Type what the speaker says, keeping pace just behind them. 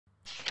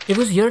It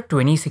was year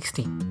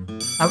 2016.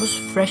 I was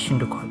fresh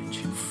into college.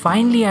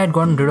 Finally, I had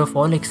gotten rid of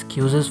all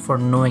excuses for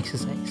no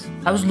exercise.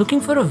 I was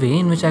looking for a way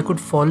in which I could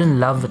fall in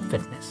love with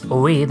fitness. A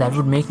way that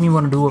would make me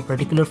want to do a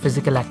particular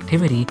physical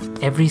activity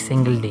every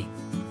single day.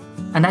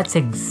 And that's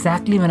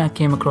exactly when I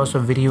came across a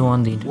video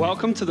on the internet.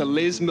 Welcome to the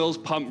Les Mills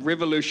Pump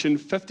Revolution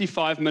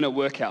 55-minute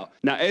workout.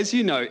 Now, as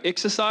you know,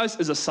 exercise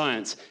is a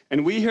science,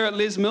 and we here at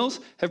Les Mills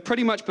have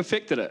pretty much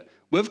perfected it.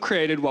 We've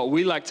created what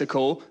we like to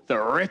call the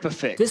rep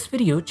effect. This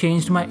video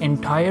changed my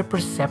entire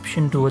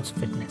perception towards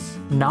fitness.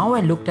 Now I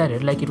looked at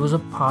it like it was a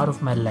part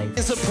of my life.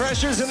 Some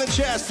pressures in the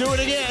chest. Do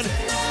it again.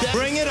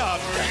 Bring it up.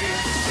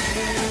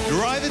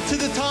 Drive it to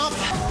the top.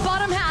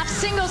 Bottom half,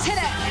 singles, hit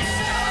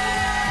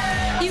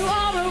it. You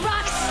are a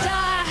rock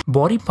star.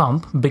 Body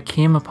pump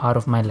became a part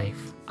of my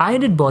life. I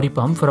did body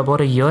pump for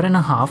about a year and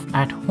a half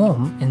at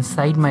home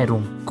inside my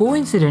room.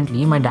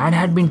 Coincidentally, my dad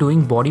had been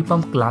doing body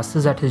pump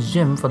classes at his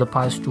gym for the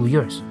past 2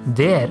 years.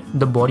 There,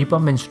 the body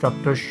pump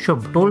instructor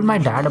Shubh told my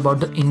dad about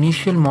the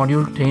initial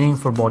module training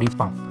for body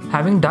pump.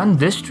 Having done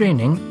this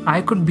training,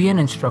 I could be an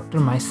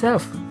instructor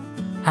myself.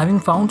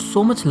 Having found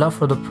so much love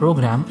for the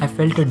program, I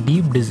felt a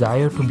deep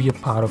desire to be a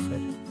part of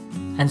it.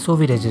 And so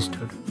we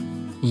registered.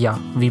 Yeah,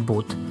 we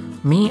both.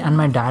 Me and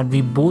my dad, we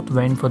both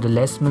went for the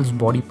Les Mills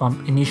Body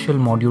Pump initial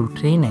module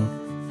training,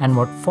 and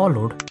what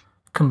followed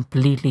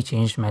completely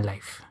changed my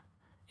life.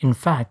 In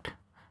fact,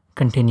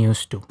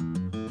 continues to.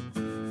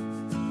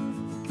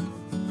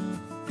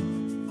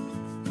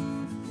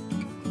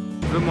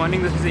 Good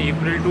morning, this is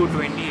April 2,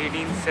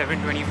 2018,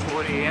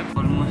 7:24 AM.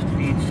 Almost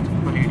reached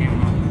Palladium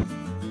Mall.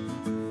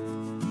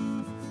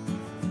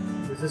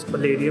 This is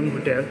Palladium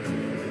Hotel.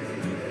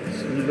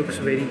 It looks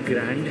very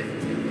grand.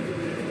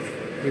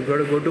 We've got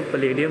to go to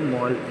Palladium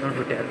Mall, not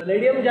hotel.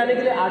 Palladium जाने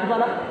के लिए 8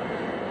 वाला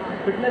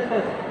fitness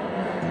first.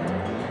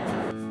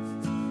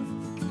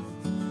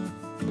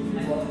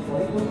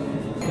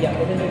 Yeah,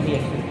 what is the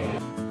reaction?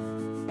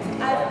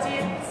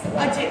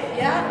 Ajit,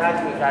 yeah?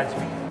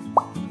 Rajmi.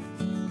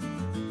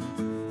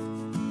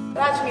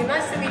 Rajmi,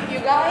 nice to meet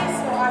you guys.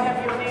 So I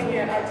have your name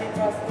here,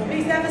 Ajit Roscoe.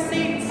 Please have a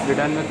seat. We're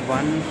done with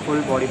one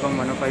full body pump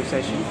 105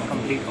 session,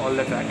 complete all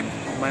the track.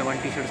 My one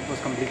t-shirt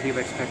was completely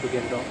wet, so I had to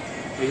get it off.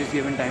 We're just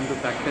given time to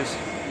practice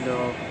the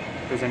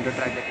presenter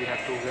track that we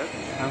have to wear.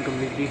 I'm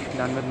completely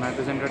done with my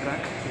presenter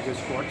track, which is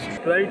squats.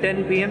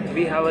 12:10 PM,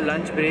 we have a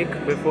lunch break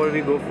before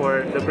we go for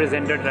the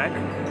presenter track.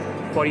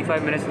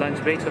 45 minutes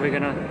lunch break, so we're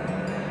gonna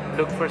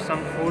look for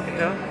some food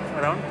here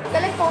around.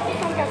 Collect coffee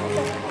from cafe.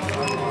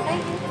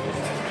 Thank you.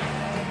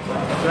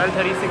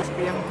 12:36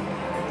 PM,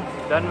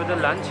 done with the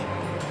lunch.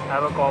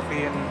 Have a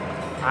coffee in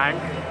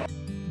hand.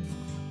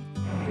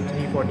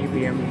 3:40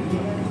 PM,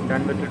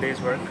 done with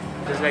today's work.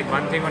 Just like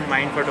one thing on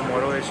mind for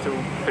tomorrow is to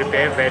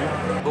prepare well.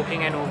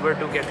 Booking an Uber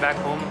to get back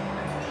home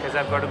because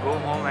I've got to go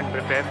home and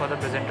prepare for the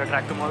presenter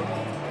track tomorrow.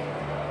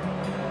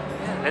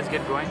 Yeah, let's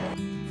get going.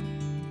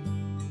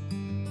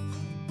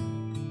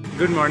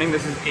 Good morning,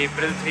 this is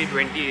April 3,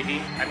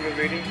 2018 and we're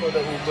waiting for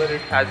the Uber.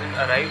 It hasn't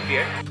arrived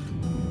yet.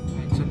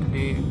 Right, so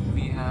today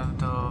we have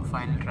the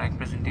final track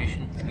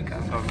presentation. Like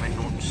I've got my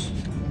notes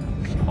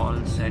all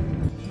set.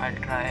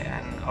 I'll try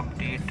and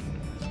update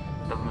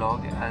the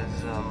vlog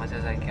as much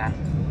as I can,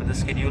 but the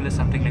schedule is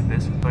something like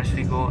this. First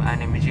we go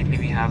and immediately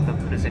we have the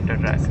presenter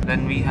track,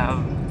 then we have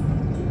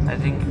I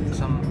think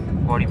some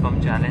body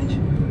pump challenge,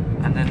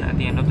 and then at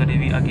the end of the day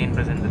we again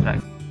present the track.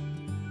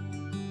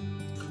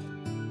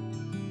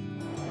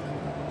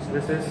 So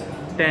this is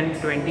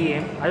 10:20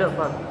 AM.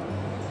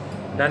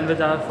 Done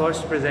with our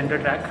first presenter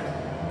track.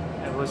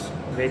 It was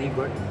very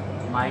good,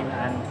 mine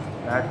and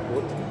that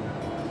both.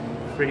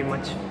 Pretty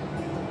much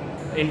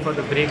in for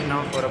the break now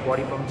for a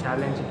body pump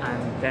challenge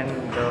and then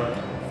the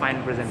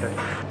final presenter.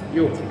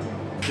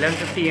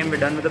 11:50 AM, we're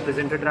done with the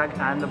presenter track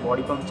and the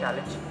body pump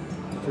challenge,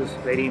 which was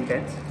very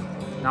intense.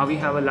 Now we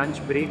have a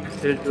lunch break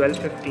till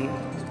 12:15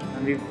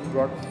 and we've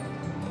brought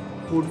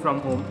food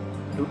from home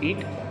to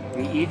eat.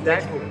 We eat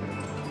that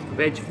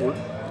veg food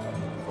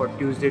for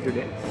Tuesday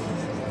today.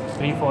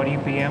 3:40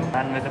 PM,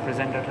 done with the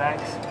presenter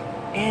tracks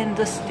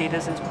and the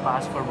status is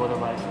passed for both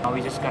of us. Now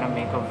we just gotta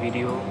make a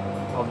video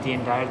of the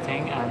entire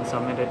thing and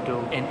submit it to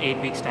in 8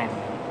 weeks time.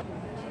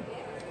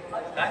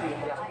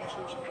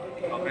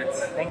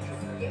 Thank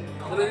you.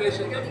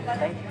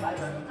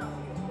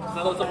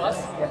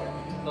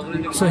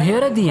 So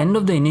here at the end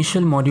of the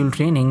initial module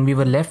training, we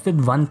were left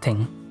with one thing.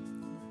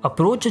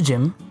 Approach a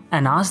gym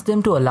and ask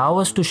them to allow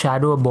us to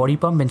shadow a body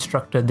pump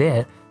instructor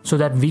there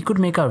so that we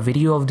could make our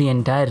video of the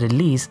entire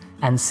release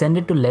and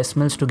send it to Les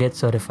Mills to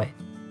get certified.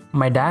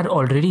 My dad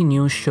already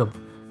knew Shubh,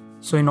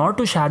 so in order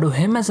to shadow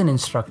him as an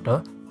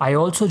instructor, I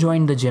also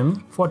joined the gym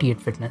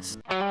 48 Fitness.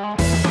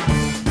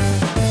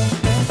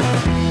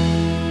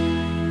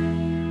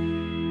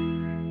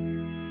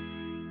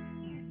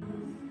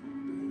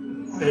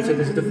 So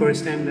this is the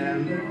first time that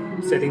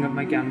I'm setting up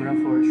my camera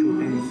for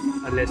shooting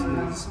a Les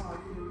Mills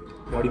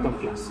body pump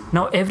class.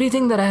 Now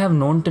everything that I have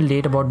known till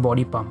date about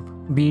body pump,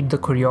 be it the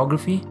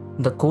choreography,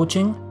 the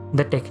coaching,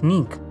 the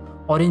technique,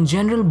 or in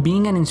general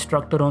being an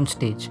instructor on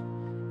stage,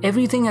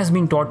 everything has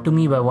been taught to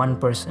me by one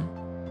person,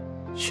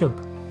 Shubh.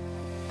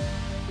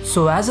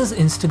 So as his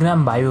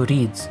Instagram bio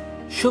reads,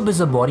 Shubh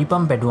is a body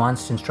pump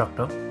advanced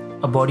instructor,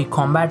 a body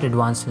combat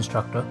advanced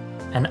instructor,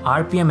 an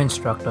RPM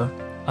instructor,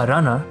 a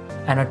runner,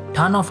 and a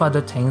ton of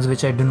other things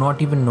which I do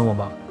not even know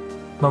about.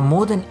 But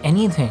more than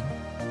anything,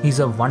 he's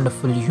a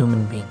wonderful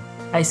human being.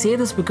 I say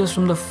this because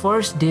from the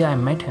first day I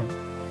met him,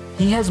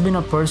 he has been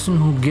a person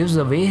who gives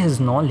away his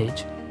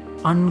knowledge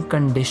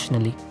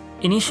unconditionally.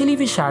 Initially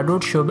we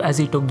shadowed Shubh as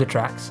he took the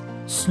tracks.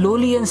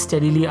 Slowly and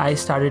steadily I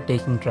started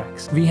taking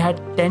tracks. We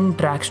had 10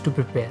 tracks to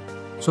prepare.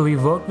 So we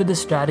worked with the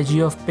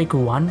strategy of pick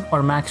 1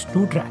 or max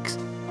 2 tracks,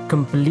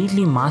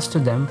 completely master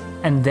them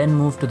and then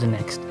move to the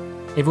next.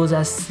 It was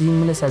as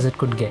seamless as it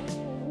could get.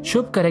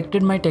 Shubh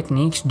corrected my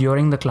techniques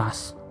during the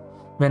class.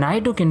 When I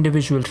took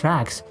individual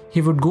tracks,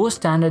 he would go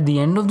stand at the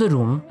end of the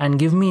room and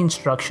give me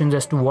instructions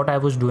as to what I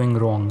was doing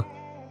wrong.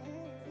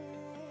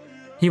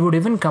 He would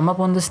even come up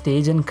on the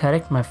stage and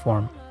correct my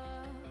form.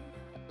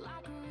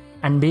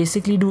 And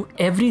basically do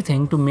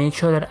everything to make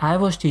sure that I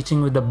was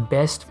teaching with the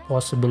best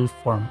possible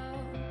form.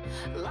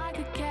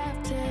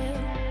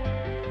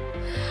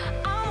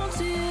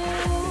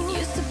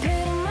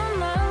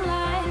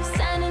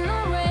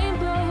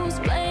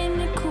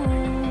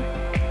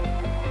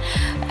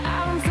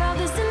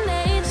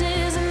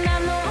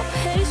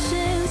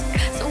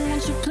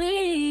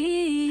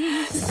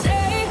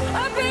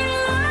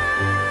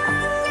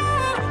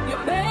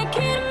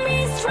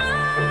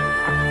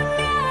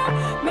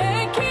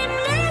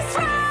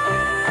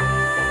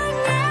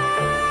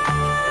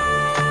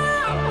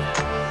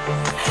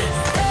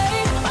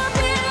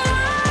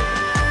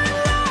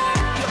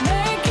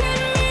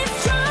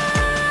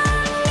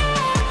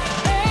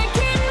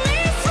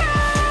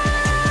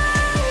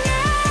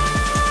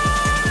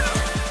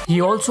 He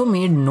also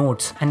made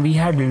notes and we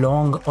had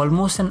long,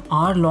 almost an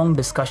hour-long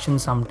discussion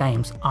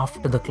sometimes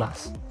after the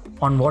class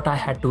on what I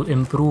had to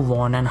improve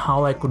on and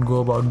how I could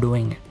go about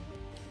doing it.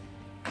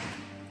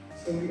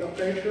 So we up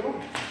right here,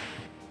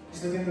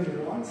 just doing the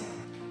middle ones.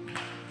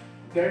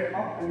 Get it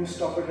up and you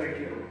stop it right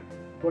here.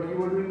 What you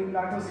were doing in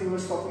that was you were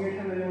stopping it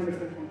and then you were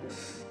different from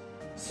this.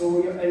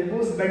 So your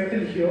elbows bent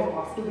till here,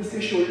 after this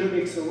your shoulder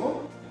takes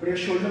over, but your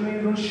shoulder may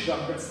you don't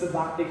shrug, that's the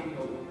back taking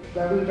over.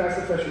 That was the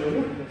tricep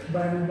threshold.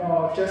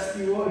 But chest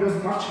it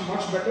was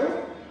much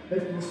better.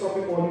 Like you stop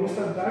it almost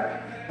at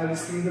that. I'll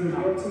just see the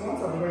video also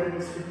once, otherwise it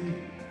was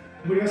pretty.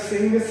 But you're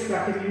saying this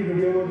practically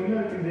video, you know,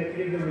 you can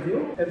recreate the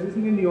video.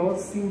 Everything in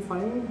yours seemed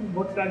fine.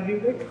 What track do you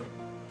take?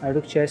 I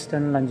took chest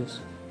and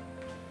lunges.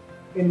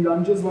 In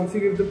lunges, once you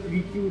give the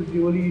pre-cue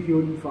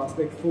really fast,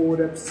 like 4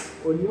 reps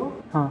earlier,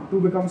 2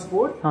 becomes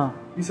 4.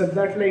 You said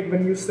that like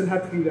when you still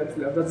had 3 reps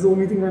left. That's the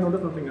only thing I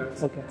noticed, nothing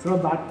else. Okay. It's not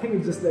a bad thing,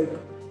 it's just like...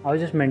 I was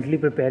just mentally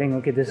preparing,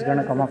 okay, this is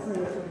gonna come up.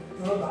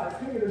 It's not a bad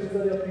thing, it is just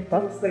that your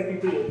pre-cue is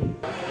slightly too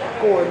old.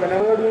 Core,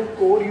 whenever you're doing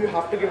core, you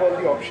have to give all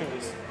the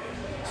options.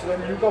 So when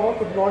newcomer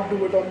could not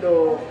do it on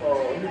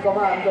the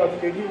newcomer and the other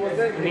lady was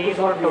there, Knees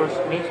or toes?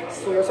 Knees.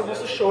 So you're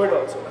supposed to show it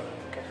also.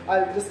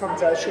 I'll just come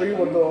I'll show you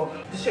what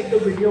the... Just check the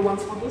video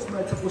once for this,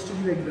 but it's supposed to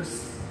be like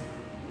this.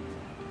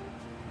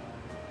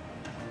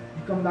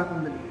 You come back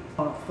on the knee.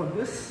 For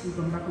this, you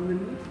come back on the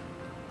knee.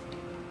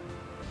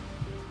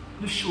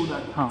 Just show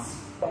that.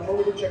 One more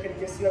way to check in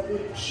case you have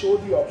to show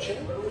the option.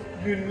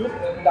 You look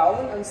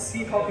down and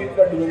see how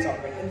people are doing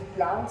something. In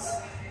planks,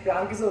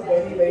 plank is a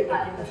very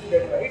tricky move to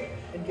get right.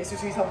 In case you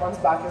see someone's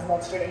back is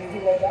not straight,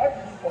 anything like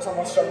that, or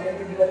someone's struggling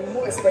to do any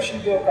more, especially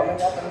if they're coming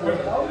up and going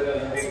down,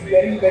 it's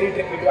very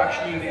tricky to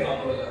actually do.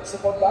 So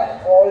for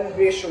that,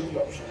 always show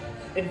the option.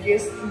 In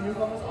case the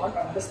newcomers aren't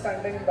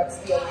understanding that's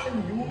the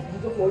option, you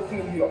do the whole thing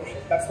in the option.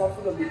 That's not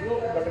for the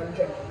video, but in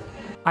general.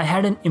 I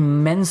had an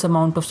immense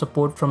amount of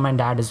support from my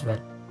dad as well.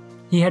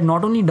 He had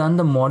not only done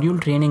the module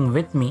training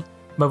with me,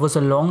 but was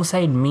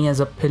alongside me as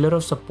a pillar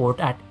of support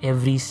at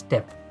every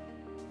step.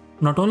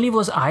 Not only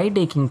was I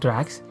taking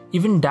tracks,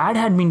 even dad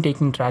had been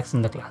taking tracks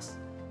in the class.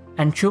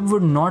 And Shubh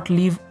would not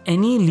leave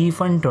any leaf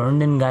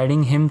unturned in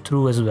guiding him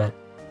through as well.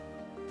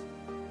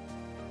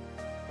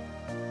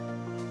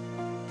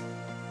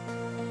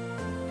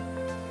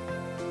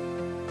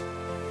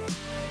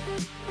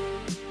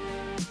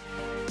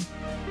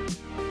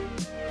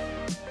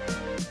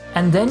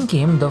 And then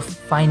came the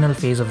final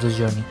phase of this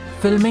journey,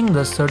 filming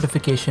the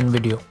certification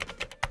video.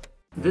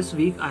 This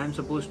week I am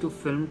supposed to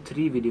film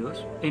 3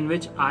 videos in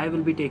which I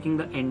will be taking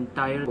the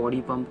entire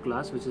body pump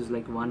class, which is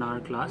like 1 hour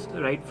class,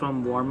 right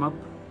from warm up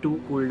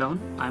to cool down.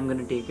 I'm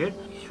gonna take it.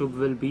 Shubh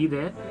will be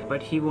there,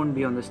 but he won't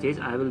be on the stage.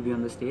 I will be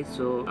on the stage.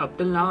 So up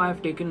till now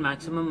I've taken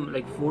maximum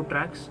like 4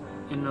 tracks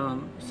in a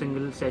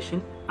single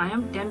session. I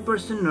am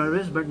 10%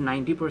 nervous but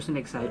 90%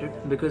 excited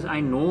because I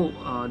know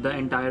the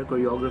entire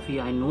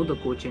choreography, I know the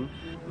coaching.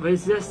 But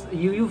it's just,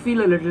 you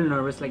feel a little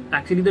nervous. Like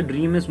actually the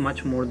dream is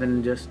much more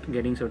than just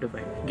getting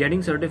certified.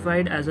 Getting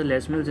certified as a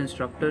Les Mills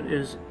instructor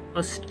is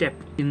a step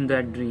in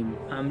that dream.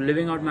 I'm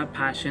living out my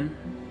passion,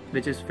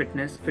 which is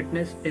fitness.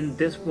 Fitness in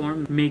this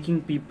form,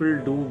 making people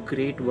do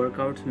great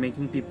workouts,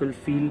 making people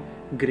feel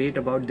great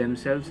about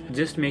themselves,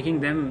 just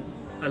making them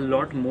a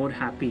lot more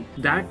happy.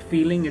 That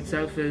feeling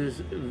itself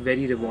is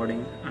very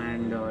rewarding,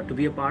 and to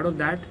be a part of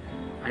that,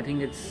 I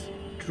think it's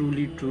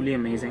truly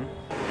amazing.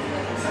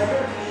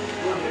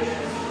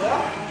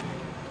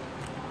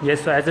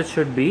 Yes, so as it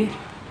should be,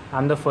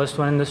 I'm the first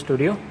one in the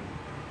studio.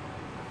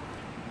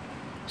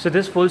 So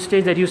this full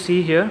stage that you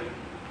see here,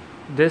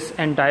 this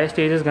entire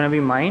stage is going to be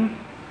mine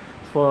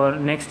for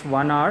next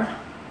 1 hour.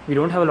 We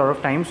don't have a lot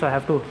of time, so I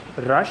have to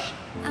rush.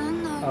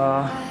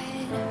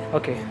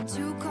 Okay.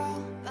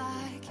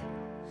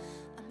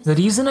 The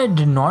reason I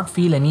did not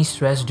feel any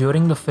stress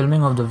during the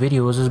filming of the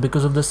videos is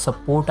because of the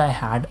support I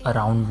had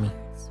around me.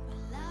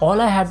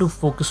 All I had to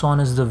focus on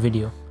is the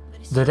video.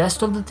 The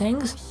rest of the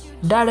things,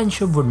 Dad and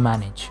Shubh would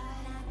manage.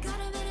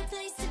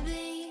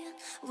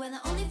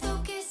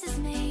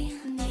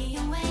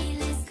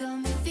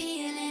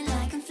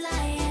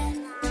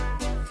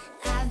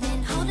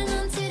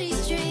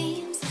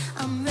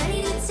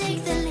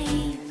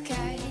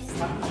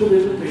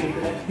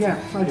 Yeah,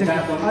 I'll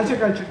check all that.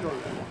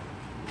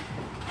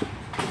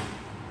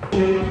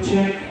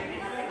 Check.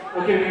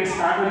 Okay, we can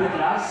start with the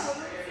class.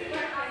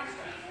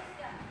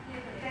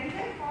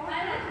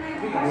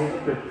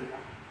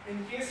 In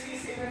case he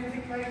says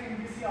anything like, in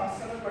case he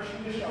asks a question,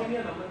 just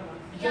read out.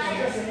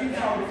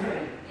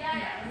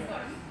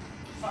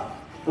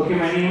 Okay,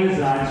 my name is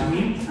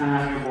Rajmi and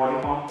I'm your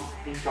body pump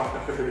instructor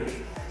for today.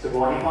 So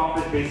body pump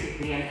is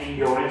basically an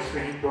endurance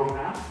training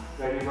program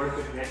where we work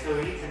with lesser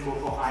weights and go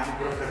for high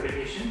number of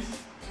repetitions.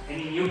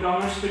 Any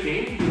newcomers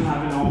today, you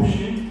have an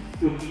option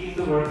to leave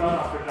the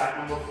workout after track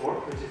number 4,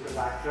 which is the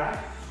back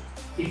track.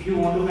 If you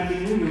want to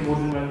continue, you're more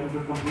than welcome to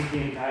complete the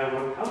entire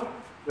workout.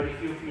 But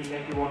if you feel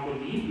like you want to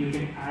leave, you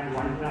can add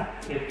 1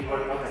 track every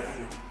workout that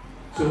you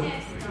do.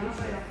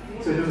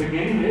 So to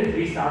begin with,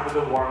 we start with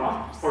a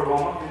warm-up. For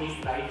warm-up, we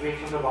need light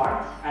weights on the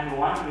bar and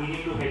 1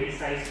 medium to heavy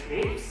size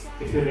plate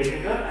if you're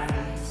electrical and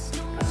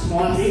a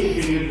small plate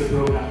if you use the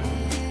program.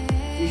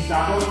 We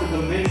start out with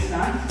the mid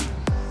stance,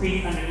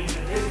 feet underneath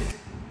the hips.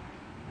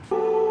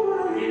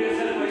 Give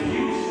yourself a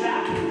huge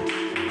slap.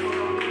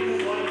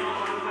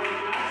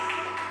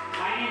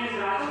 My name is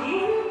Rajni.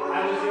 I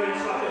was your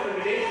instructor for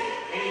today.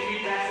 Any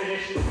feedback,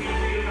 suggestions, feel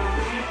free to come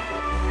to me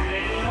and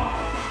let me know.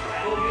 I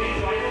hope you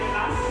enjoyed the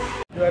class.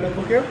 Do I look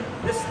okay?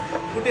 Just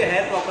put your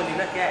hair properly,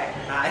 na kya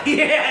hai?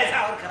 ये ऐसा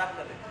और खराब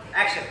कर दे.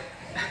 Action.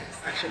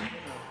 Action.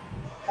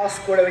 Ask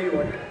whatever you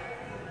want.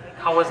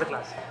 How was the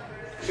class?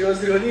 It was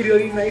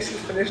really nice. We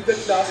finished the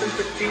class in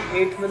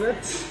 58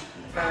 minutes.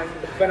 And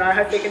when I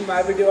had taken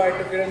my video, I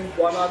took it in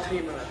 1 hour 3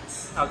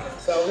 minutes. Okay.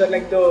 So I was at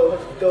like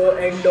the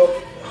end of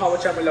how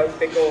much I'm allowed to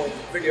take a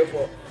video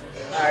for.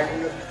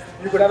 And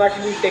you could have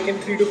actually taken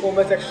 3 to 4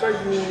 minutes extra.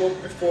 You were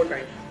before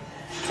time.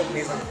 It's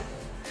amazing.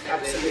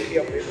 Absolutely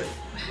amazing.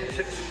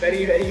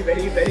 Very good.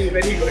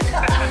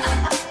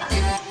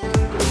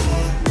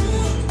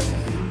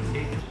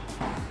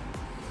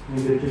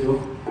 You good to go?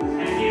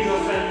 And give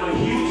yourself a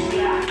huge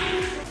clap.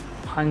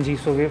 Hanji,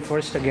 so we're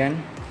first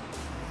again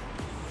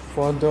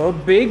for the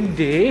big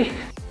day.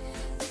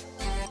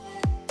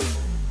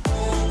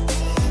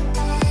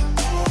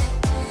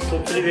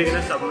 Hopefully we're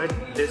gonna submit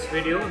this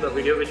video, the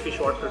video which we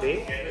shot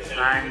today,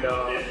 and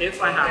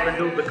if I happen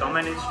to become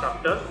an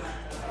instructor,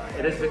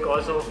 it is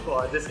because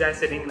of this guy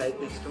sitting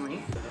right next to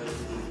me.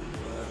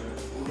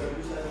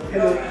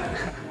 Hello.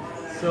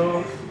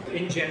 So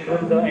in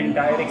general, the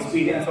entire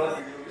experience of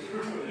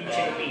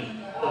teaching me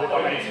to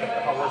become an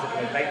instructor, how was it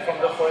like? Right from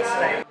the first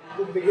time?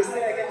 The biggest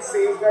thing I can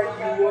say is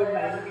that you were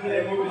 19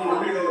 and you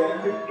really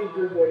wanted to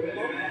do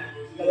bodybuilding.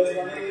 That is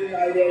one thing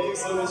I rarely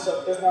see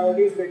instructors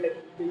nowadays, but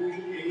they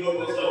usually do it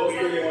because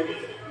they want to.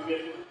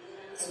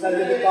 So that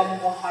they become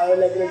a higher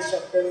level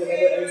instructor,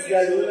 whatever else they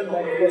are doing, and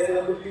then because they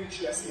want to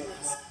teach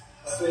lessons.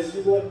 So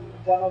you were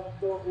one of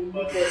the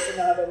only person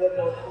I have ever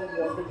thought who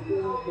wanted to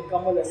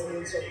become a lesson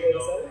instructor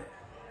itself.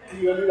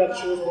 Clearly that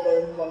shows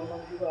because in 1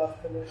 month you have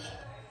finished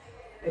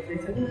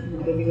everything,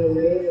 taking a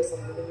video or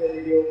submitting a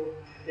video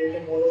day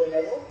tomorrow,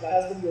 whenever. That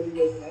has been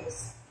really nice.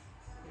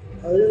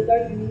 Other than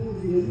that, you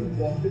really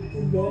wanted to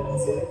learn,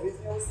 so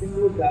everything I was saying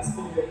you were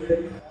grasping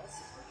very fast.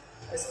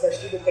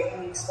 Especially the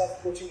technique stuff,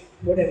 coaching,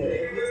 whatever.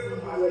 Everything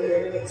you were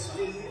learning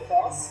extremely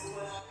fast,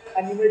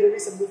 and you made it very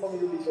simple for me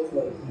to teach as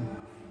well.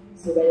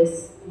 So that was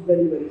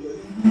very good.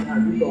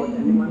 Have you taught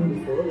anyone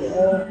before?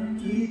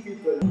 3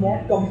 people.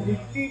 Not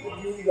completely,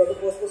 you are the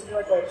first person who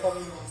I taught from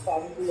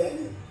starting to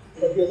end.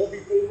 But the other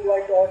people who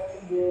I taught,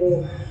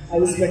 I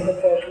just went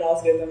up for a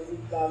class, gave them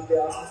food plan, they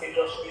asked me some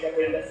questions, I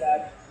told them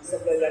that,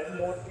 stuff like that.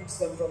 Not teach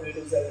them from A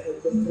to Z,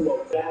 help them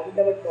throughout. I haven't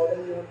ever taught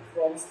anyone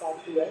from start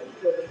to end.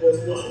 You are the first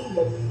person,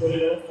 but it was a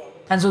lot of fun.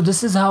 And so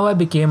this is how I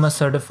became a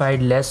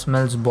certified Les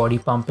Mills body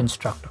pump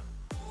instructor.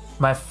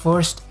 My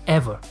first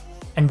ever,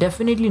 and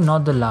definitely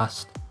not the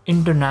last,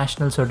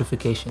 international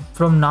certification.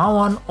 From now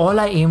on, all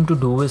I aim to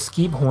do is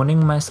keep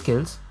honing my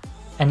skills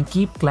and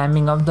keep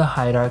climbing up the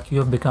hierarchy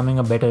of becoming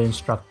a better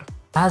instructor.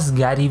 As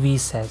Gary Vee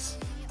says,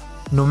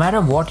 no matter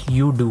what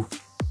you do,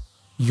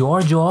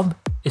 your job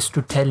is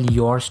to tell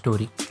your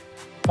story.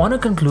 On a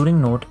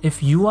concluding note,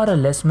 if you are a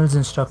Les Mills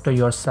instructor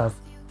yourself,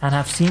 and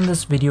have seen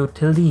this video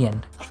till the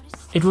end.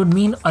 It would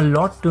mean a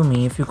lot to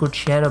me if you could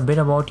share a bit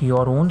about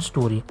your own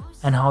story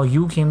and how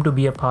you came to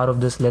be a part of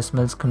this Les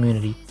Mills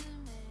community.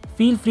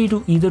 Feel free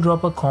to either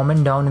drop a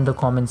comment down in the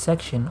comment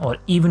section, or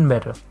even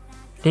better,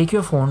 take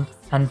your phone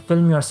and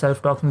film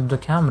yourself talking to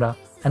the camera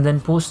and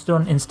then post it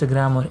on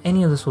Instagram or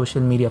any other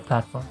social media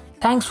platform.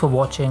 Thanks for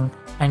watching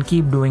and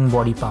keep doing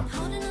body pump. So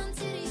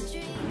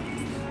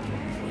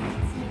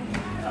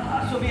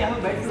we have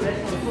a bed to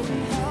rest also.